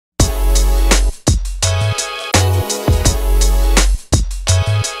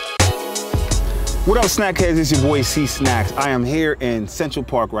What up, snackheads? It's your boy C Snacks. I am here in Central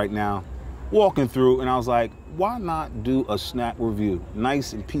Park right now, walking through, and I was like, why not do a snack review?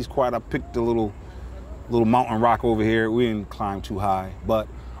 Nice and peace, quiet. I picked a little mountain rock over here. We didn't climb too high, but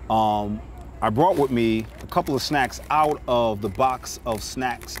I brought with me a couple of snacks out of the box of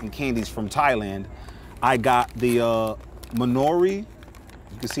snacks and candies from Thailand. I got the Manori,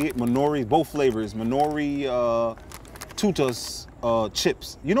 you can see it, Manori, both flavors, Manori Tutus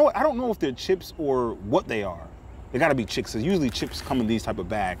chips. You know what? I don't know if they're chips or what they are. They gotta be chips. So usually chips come in these type of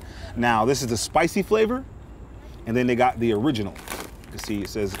bag. Now this is the spicy flavor, and then they got the original. You can see it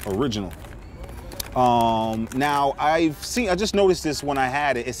says original. Now I just noticed this when I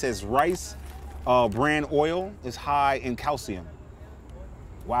had it. It says rice bran oil is high in calcium.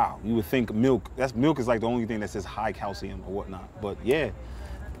 Wow, you would think milk is like the only thing that says high calcium or whatnot. But yeah,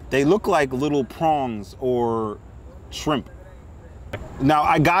 they look like little prawns or shrimp. Now,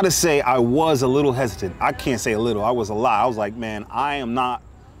 I gotta say, I was a little hesitant. I can't say a little, I was a lot. I was like, man, I am not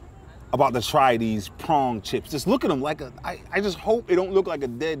about to try these prawn chips. Just look at them like I just hope it don't look like a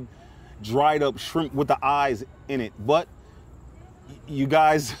dead, dried up shrimp with the eyes in it. But you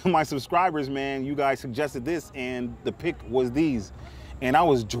guys, my subscribers, man, you guys suggested this and the pick was these. And I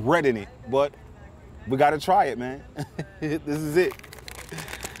was dreading it, but we gotta try it, man. This is it.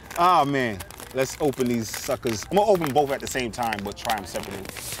 Oh, man. Let's open these suckers. I'm gonna open both at the same time, but try them separately.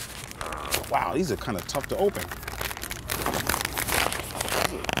 Wow, these are kind of tough to open.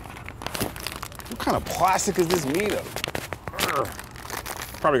 What kind of plastic is this made of?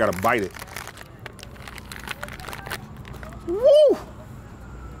 Probably gotta bite it. Woo!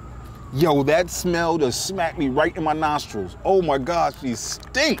 Yo, that smell just smacked me right in my nostrils. Oh my gosh, these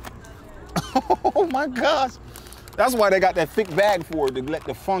stink. Oh my gosh. That's why they got that thick bag for it, to let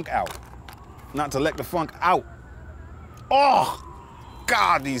the funk out. Not to let the funk out. Oh,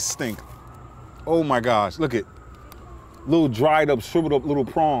 God, these stink. Oh my gosh, look at little dried up, shriveled up little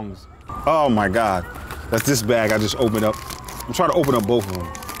prongs. Oh my God, that's this bag I just opened up. I'm trying to open up both of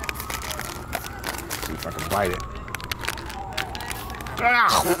them. See if I can bite it.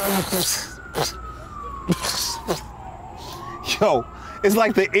 Yo, it's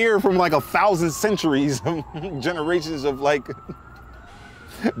like the air from like 1,000 centuries, generations of like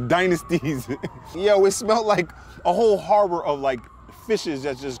dynasties. Yo, it smelled like a whole harbor of like fishes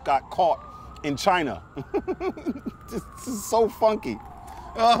that just got caught in China. This is so funky.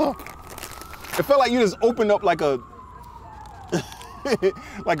 It felt like you just opened up like a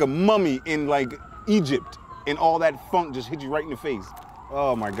like a mummy in like Egypt, and all that funk just hit you right in the face.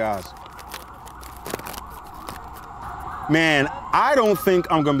 Oh my gosh. Man, I don't think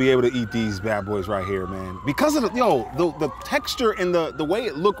I'm gonna be able to eat these bad boys right here, man. Because of the texture and the way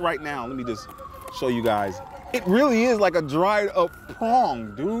it look right now. Let me just show you guys. It really is like a dried up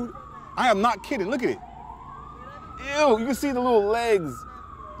prawn, dude. I am not kidding, look at it. Ew, you can see the little legs.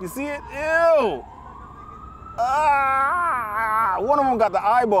 You see it? Ew. Ah, one of them got the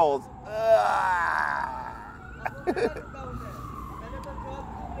eyeballs. Ah.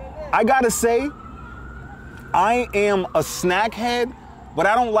 I gotta say, I am a snack head, but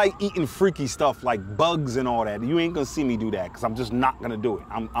I don't like eating freaky stuff like bugs and all that. You ain't gonna see me do that, because I'm just not gonna do it.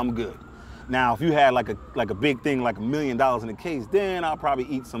 I'm good. Now, if you had like a big thing, like $1 million in a case, then I'll probably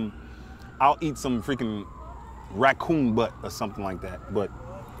eat some freaking raccoon butt or something like that. But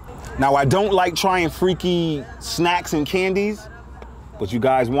now, I don't like trying freaky snacks and candies, but you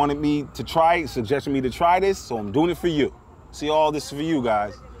guys wanted me to try it, suggested me to try this, so I'm doing it for you. See, all this for you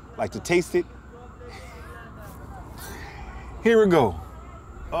guys. Like to taste it. Here we go.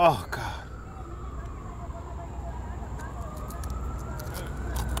 Oh, God.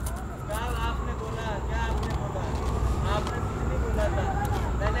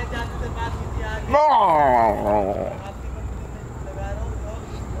 Oh.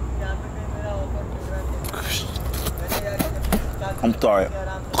 I'm sorry.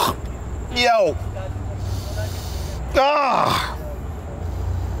 Yo. Ah.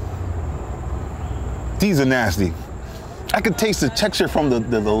 These are nasty. I could taste the texture from the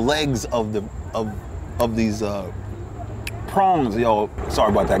legs of these prawns. Yo,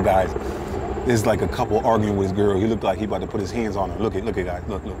 sorry about that, guys. There's like a couple arguing with his girl. He looked like he about to put his hands on her. Look at guys,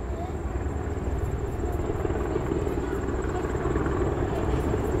 look.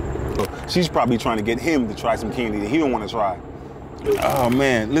 She's probably trying to get him to try some candy that he don't want to try. Oh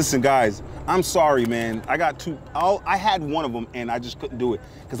man, listen guys, I'm sorry, man. I got I had one of them and I just couldn't do it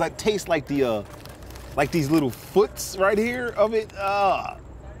because I taste like these little foots right here of it.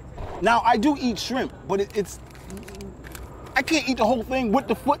 Now I do eat shrimp, but it's I can't eat the whole thing with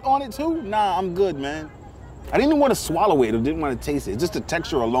the foot on it too. Nah, I'm good, man. I didn't even want to swallow it or didn't want to taste it. Just the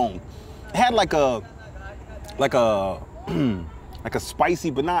texture alone. it had like a like a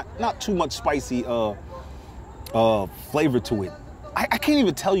spicy, but not too much spicy flavor to it. I can't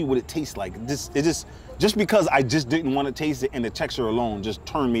even tell you what it tastes like. Just because I just didn't want to taste it, and the texture alone just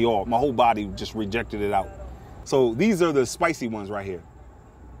turned me off. My whole body just rejected it out. So these are the spicy ones right here.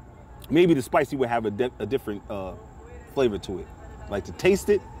 Maybe the spicy would have a different flavor to it. Like to taste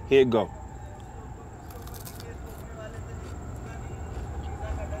it, here it go.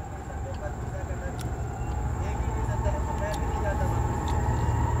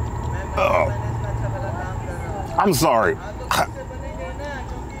 I'm sorry.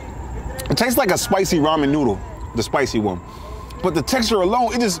 It tastes like a spicy ramen noodle, the spicy one. But the texture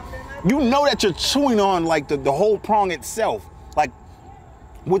alone, it just, you know that you're chewing on like the whole prong itself. Like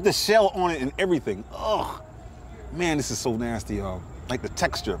with the shell on it and everything. Ugh. Man, this is so nasty, y'all. Like the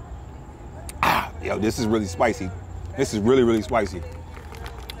texture. Yo, this is really spicy. This is really, really spicy.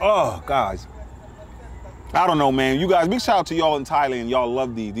 Oh, guys. I don't know, man. You guys, big shout out to y'all in Thailand. Y'all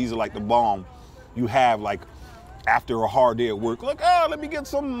love these. These are like the bomb you have like after a hard day at work. Like, let me get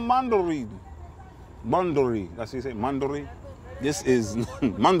some mandori. Mandori. That's what you say, mandori? This is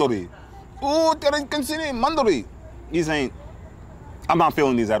mandori. Ooh, mandori. These ain't, I'm not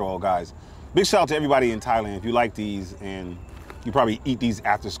feeling these at all, guys. Big shout out to everybody in Thailand. If you like these and you probably eat these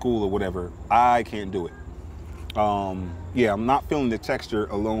after school or whatever, I can't do it. Yeah, I'm not feeling the texture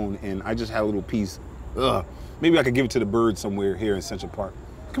alone, and I just had a little piece. Ugh. Maybe I could give it to the bird somewhere here in Central Park.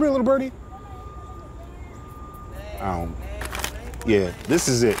 Come here, little birdie. Yeah, this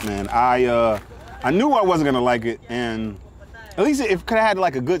is it, man. I knew I wasn't gonna like it, and at least it could have had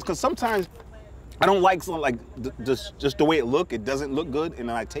like a good, because sometimes I don't like something like just the way it look. It doesn't look good, and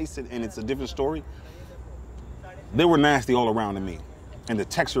then I taste it, and it's a different story. They were nasty all around to me, and the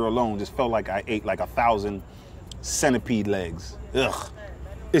texture alone just felt like I ate like 1,000 centipede legs. Ugh.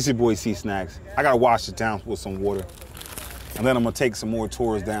 It's your boy C Snacks. I gotta wash it down with some water, and then I'm gonna take some more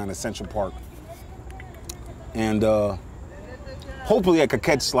tours down to Central Park, and hopefully I could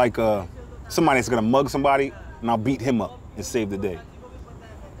catch like somebody that's gonna mug somebody, and I'll beat him up and save the day.